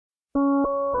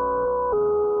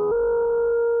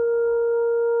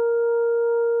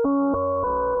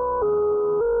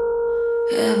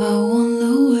If I won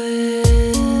the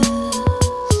West,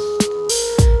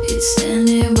 it's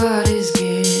anybody's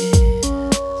guess.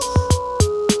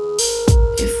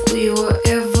 If we were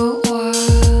ever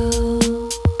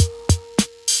wild.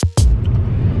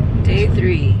 Day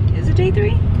 3. Is it day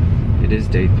 3? It is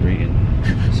day 3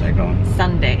 in Saigon.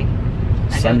 Sunday.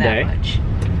 I know that much.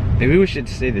 Maybe we should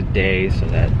say the day so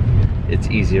that it's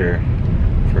easier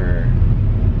for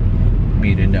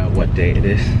me to know what day it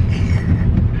is.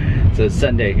 So it's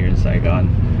Sunday here in Saigon.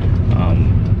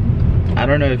 I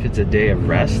don't know if it's a day of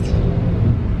rest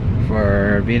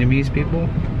for Vietnamese people,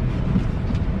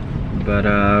 but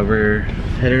we're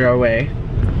headed our way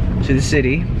to the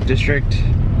city, District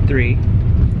 3.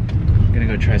 I'm gonna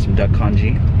go try some duck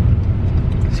congee,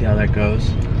 see how that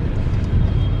goes.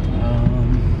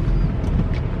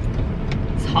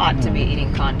 It's hot to be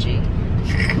eating congee.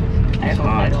 I hope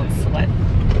hot. I don't sweat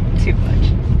too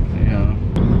much. Yeah.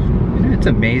 It's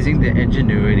amazing the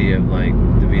ingenuity of like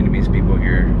the Vietnamese people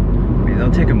here. I mean, they'll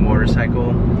take a motorcycle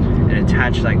and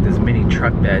attach like this mini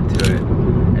truck bed to it,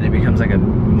 and it becomes like a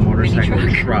motorcycle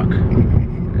truck.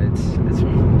 It's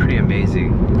pretty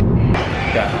amazing.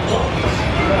 Yeah.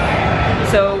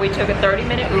 So we took a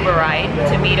 30-minute Uber ride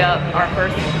to meet up our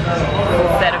first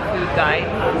set of food guides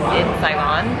in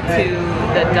Saigon to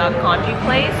the duck congee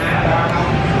place.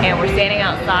 And we're standing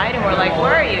outside and we're like,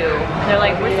 where are you? And they're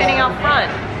like, we're standing out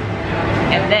front.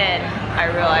 And then I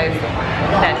realized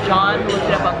that John looked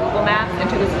it up on Google Maps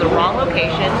and took us to the wrong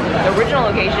location. The original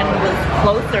location was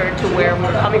closer to where we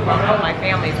were coming from my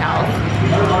family's house.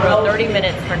 We rode 30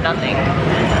 minutes for nothing.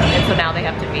 And so now they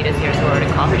have to meet us here, so we're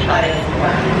at a coffee shop.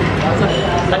 So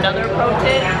another pro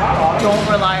tip, don't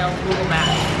rely on Google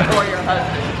Maps or your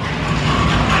husband.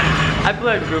 I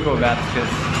blame Google Maps because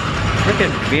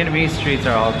freaking Vietnamese streets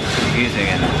are all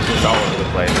confusing and it's just all over the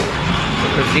place. The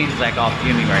cuisine's like all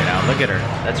fuming right now. Look at her.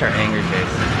 That's her angry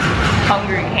face.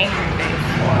 Hungry, hangry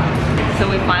face. So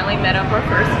we finally met up our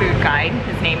first food guide.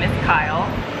 His name is Kyle.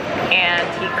 And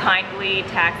he kindly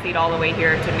taxied all the way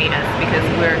here to meet us because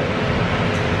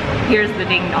here's the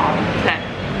ding dong that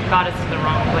got us to the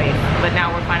wrong place. But now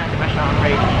we're finally at the restaurant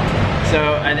ready to eat.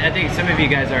 So I think some of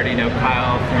you guys already know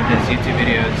Kyle from his YouTube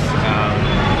videos.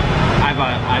 I've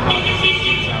obviously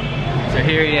seen some. So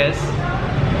here he is.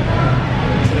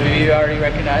 Some of you already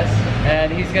recognize.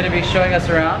 And he's going to be showing us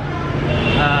around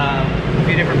a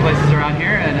few different places around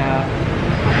here, and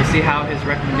we'll see how his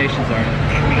recommendations are.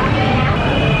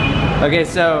 Okay,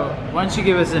 so why don't you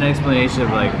give us an explanation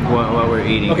of like what we're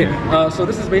eating here? So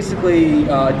this is basically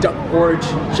duck porridge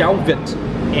chao vit,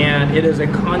 and it is a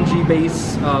congee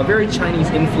base, very Chinese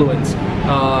influence.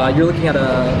 You're looking at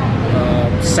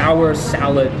a sour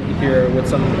salad here with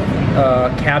some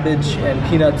cabbage and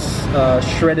peanuts,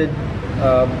 shredded,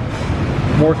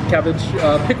 more cabbage,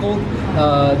 pickled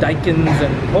daikins,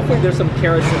 and hopefully there's some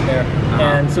carrots in there,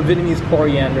 and some Vietnamese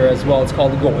coriander as well. It's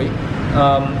called goi.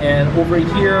 And over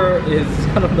here is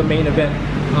kind of the main event.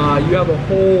 You have a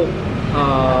whole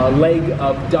leg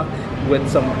of duck with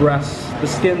some breasts, the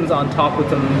skin's on top with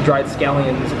some dried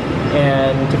scallions,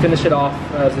 and to finish it off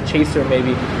as a chaser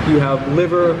maybe, you have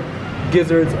liver,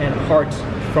 gizzards, and heart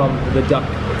from the duck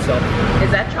itself. Is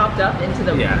that chopped up into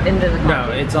the Yeah. congee? No,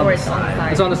 it's on the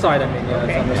side. It's on the side, I mean, yeah,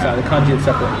 Okay. it's on the side. The congee is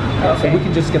separate. Okay. So we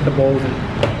can just get the bowls and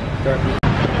start.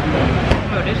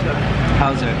 Oh, this good.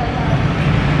 How's it?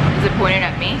 Is it pointing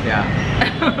at me? Yeah.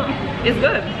 It's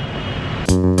good.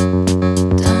 Dum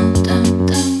dum dum.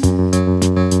 Dum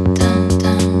dum. Dum dum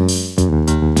dum.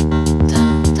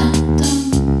 Dum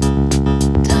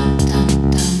dum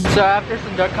dum. So after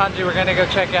some duck congee, we're gonna go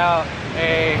check out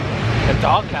a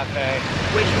dog cafe.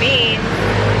 Which means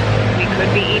we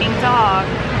could be eating dog.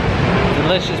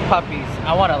 Delicious puppies.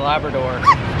 I want a Labrador.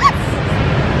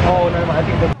 Oh, no, I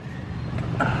think that.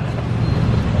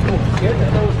 Oh, yeah,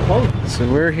 that was close. So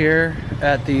we're here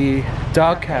at the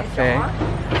dog cafe.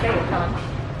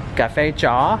 Cafe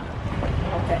Cha.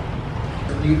 Okay.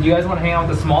 You guys want to hang out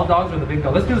with the small dogs or the big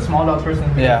dogs? Let's do the small dogs first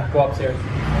and Yeah. go upstairs.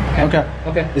 Okay.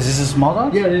 Okay. Is this a small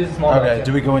dog? Yeah, it is a small dog. Okay. Yeah.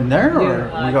 Do we go in there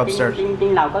or we go upstairs?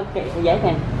 Trên lầu có kệ thay giấy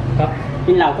nè. Huh?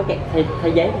 Trên lầu có kệ thay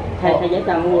giấy, thay giấy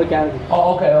cho mua cho.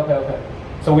 Oh, okay.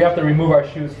 So we have to remove our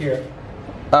shoes here.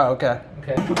 Oh, okay.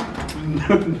 Okay.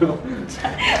 No.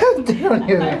 They don't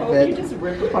even fit. just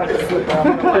ripped apart the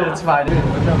slipper. It's fine. The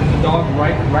dog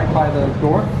right by the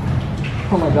door.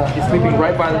 Oh my god, he's sleeping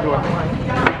right by the door.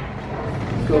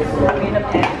 Go slowly.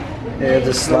 Yeah,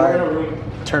 just slide.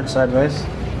 Turn sideways.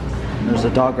 There's a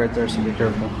dog right there, so be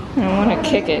careful. I want to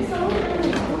kick it.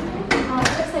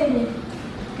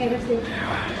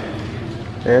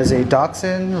 There's a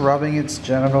dachshund rubbing its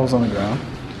genitals on the ground.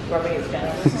 Rubbing its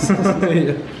genitals.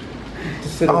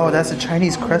 Just considerably. Oh, that's a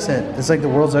Chinese crescent. It's like the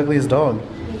world's ugliest dog.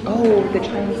 Oh, the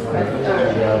Chinese crescent.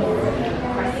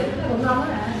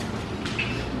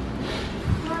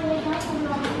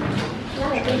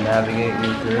 Navigate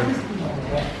you through.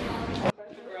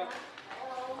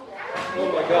 Oh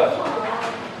my gosh.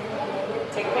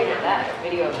 Take a picture of that,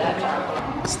 video of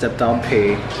that. Stepped on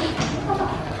pig.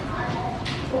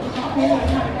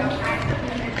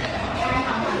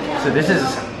 So this is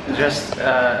just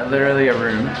literally a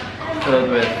room filled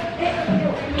with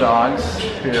dogs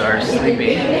who are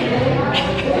sleeping.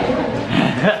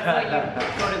 That's what you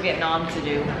go to Vietnam to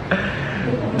do.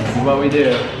 This is what we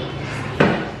do.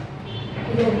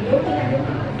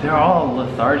 They're all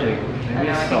lethargic. Maybe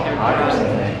it's so hot or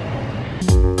something.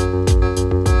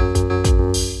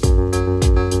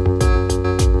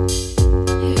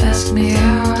 You ask me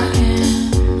how I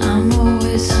am, I'm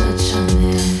always such a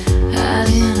man.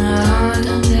 Hiding a heart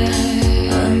under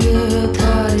a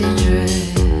party dress.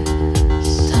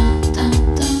 Dum dum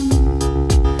dum,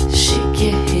 shake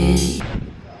your head.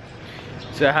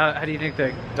 So how do you think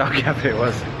the dog cafe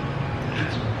was?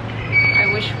 I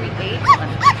wish we ate one.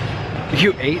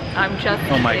 You ate? I'm just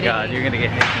Oh my kidding. god, you're gonna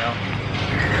get hate mail.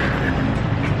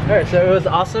 Alright, so it was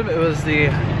awesome. It was the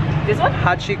This one?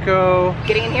 Hachiko,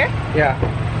 Getting in here? yeah,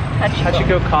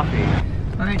 Hachiko coffee.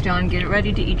 Alright, John, get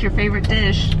ready to eat your favorite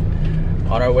dish.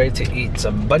 On our way to eat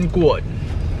some banh cuon.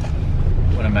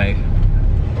 One of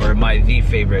my the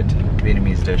favorite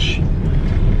Vietnamese dish.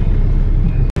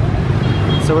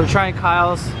 So we're trying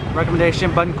Kyle's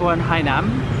recommendation, banh cuon Hainam.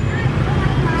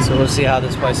 So we'll see how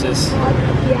this place is.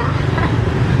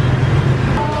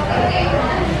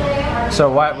 So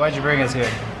why'd you bring us here?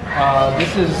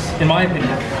 This is, in my opinion,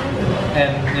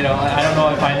 and you know, I don't know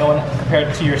if I know it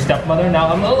compared to your stepmother. Now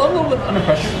I'm a little bit under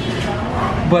pressure,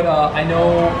 but I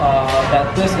know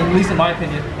that this, at least in my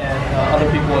opinion, and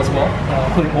other people as well,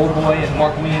 including Old Boy and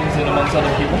Mark Weems and amongst other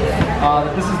people,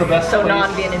 that this is the best. So place.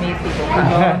 non-Vietnamese people.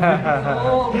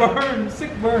 Oh, burn,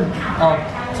 sick burn.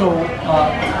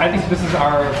 I think this is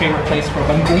our favorite place for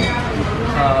banh cuon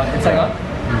in Saigon.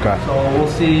 Okay. So we'll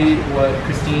see what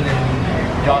Christine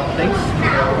and John thinks.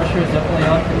 Russia is definitely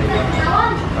on for me.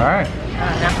 Alright.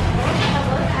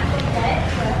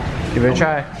 Give it a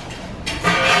try. Do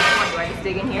I just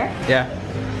dig in here? Yeah.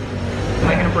 Am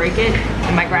I gonna break it?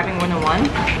 Am I grabbing one on one?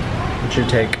 What's your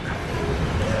take?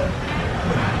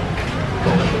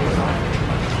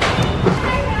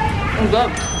 I'm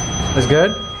good. It's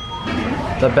good?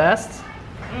 The best?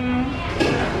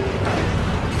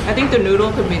 I think the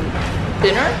noodle could be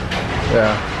thinner,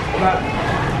 Yeah. but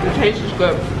the taste is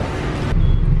good.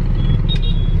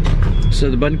 So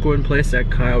the banh cuon place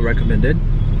that Kyle recommended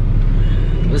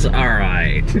was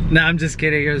alright. No, I'm just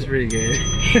kidding, it was pretty good.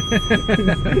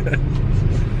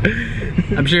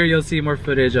 I'm sure you'll see more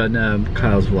footage on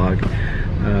Kyle's vlog.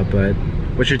 But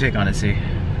what's your take on it, C?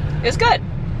 It's good.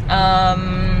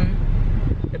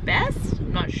 The best?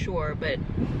 I'm not sure, but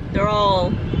they're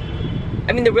all,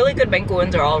 I mean, the really good banh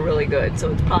cuons are all really good,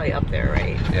 so it's probably up there,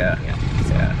 right? Yeah.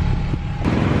 So.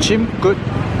 Yeah. Chim good.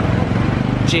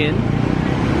 Chien.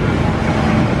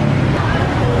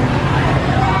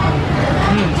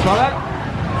 Smell that?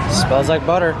 Smells like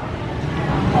butter.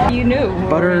 You knew.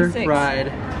 Butter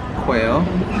fried quail.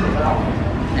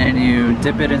 And you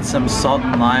dip it in some salt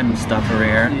and lime stuff over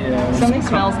here. Yeah. Something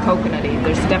smells coconutty.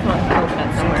 There's definitely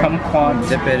coconut somewhere. Kumquat.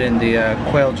 Dip it in the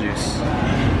quail juice.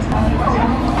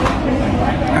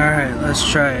 Alright, let's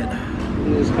try it.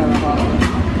 It's kind of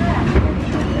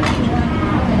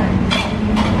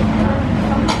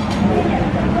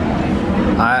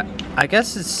hot. I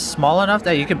guess it's small enough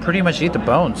that you can pretty much eat the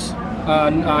bones.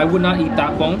 I would not eat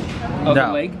that bone of the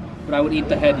No. leg, but I would eat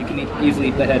the head. You can easily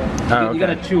eat the head. Oh, You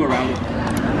gotta okay. chew around it.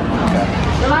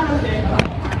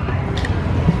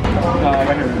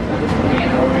 Right here.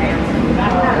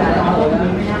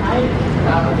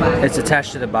 It's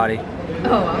attached to the body. Oh,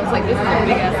 I was like, this is a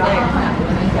big ass leg.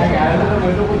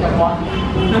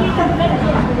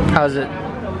 How's it?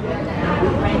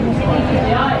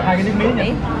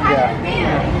 Yeah.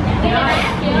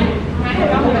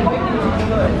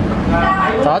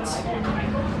 Thoughts?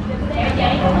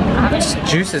 This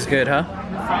juice is good, huh?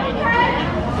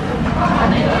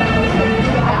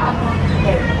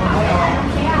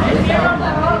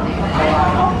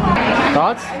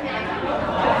 Thoughts?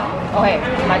 Okay,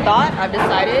 my thought, I've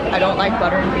decided I don't like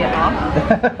butter in Vietnam.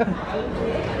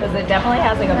 Because it definitely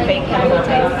has like a fake chemical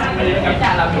taste. So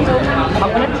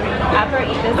I'm gonna, after I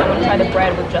eat this, I'm gonna try the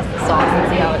bread with just the sauce and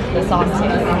see how the sauce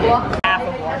tastes. Half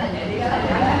of one.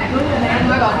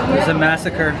 There's a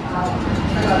massacre.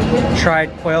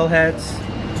 Tried quail heads.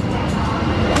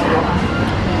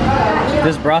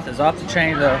 This broth is off the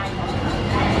chain though.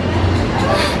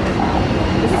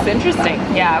 This is interesting.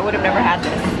 Yeah, I would have never had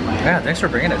this. Yeah, thanks for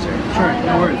bringing us here. Sure,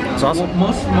 no worries. It's awesome.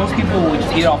 Well, most people would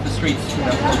just eat it off the streets. You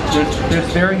know,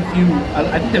 there's very few.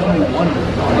 I think there's only one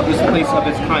of this place of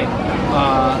its kind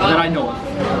that I know of.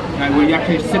 Where you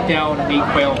actually sit down and eat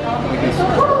quail like this.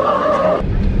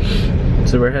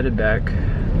 So we're headed back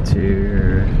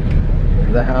to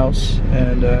the house,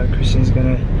 and Christine's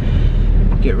gonna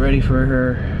get ready for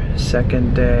her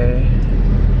second day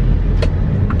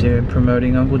doing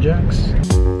promoting Uncle Jack's.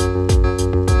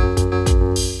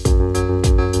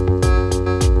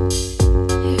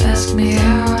 You ask me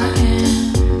how I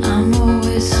am, I'm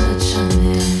always such a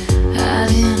man.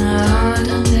 Hiding a heart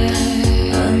and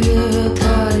day under a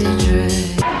party dress.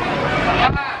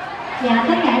 Dạ,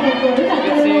 tất cả đều cười rất là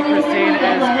tươi See, luôn. Christine is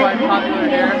quite popular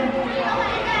here.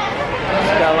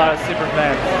 She's got a lot of super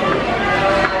fans.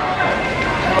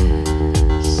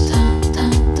 Dum,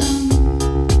 dum, dum.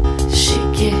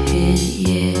 Shake your head,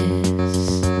 yes.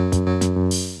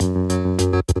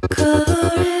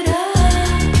 Cover it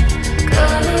up,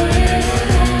 cover it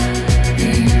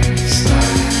in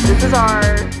style. This is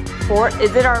our fourth,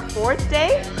 is it our fourth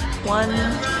day?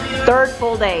 Third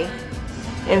full day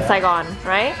in Saigon,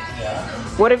 right? Yeah.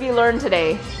 What have you learned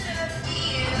today?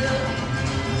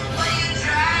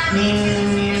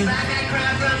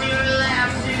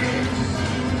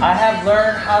 I have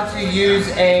learned how to use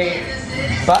a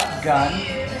butt gun,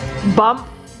 Bum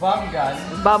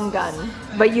gun. gun,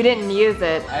 but you didn't use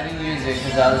it. I didn't use it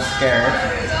because I was scared.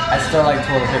 I still like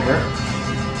toilet paper.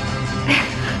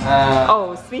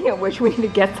 Oh, speaking of which, we need to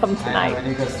get some I know, tonight. I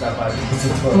need to go stuff out because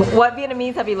it's toilet paper. What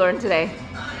Vietnamese have you learned today?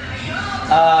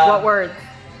 What words?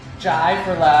 Chai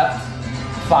for left,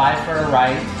 5 for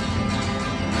right.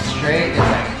 Straight is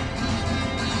like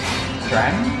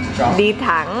drang? Drop? Đi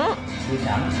thẳng.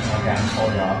 Okay,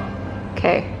 hold on.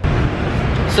 Okay.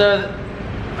 So,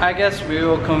 I guess we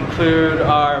will conclude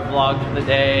our vlog for the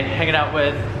day, hanging out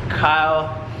with Kyle.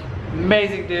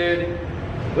 Amazing dude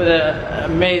with an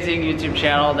amazing YouTube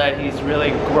channel that he's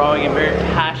really growing and very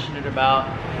passionate about.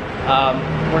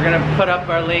 We're gonna put up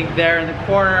our link there in the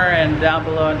corner and down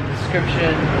below in the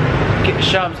description.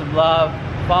 Show him some love,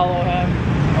 follow him,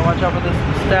 and watch out for this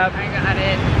step. I got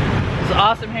it. It's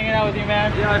awesome hanging out with you,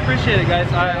 man. Yeah, I appreciate it,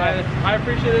 guys. I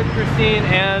appreciate it, Christine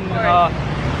and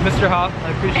Mr. Ha.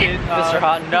 I appreciate Mr.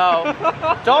 Hot, no.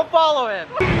 Don't follow him.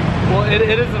 Well, it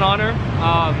is an honor.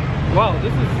 Wow,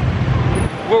 this is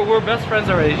we're best friends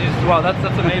already. Jesus, wow, that's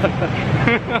amazing.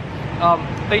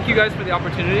 Thank you guys for the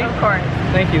opportunity. Of course.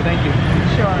 Thank you.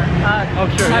 Sure. Oh,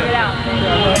 sure. Hug Yeah. it out.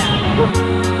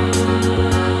 Yeah.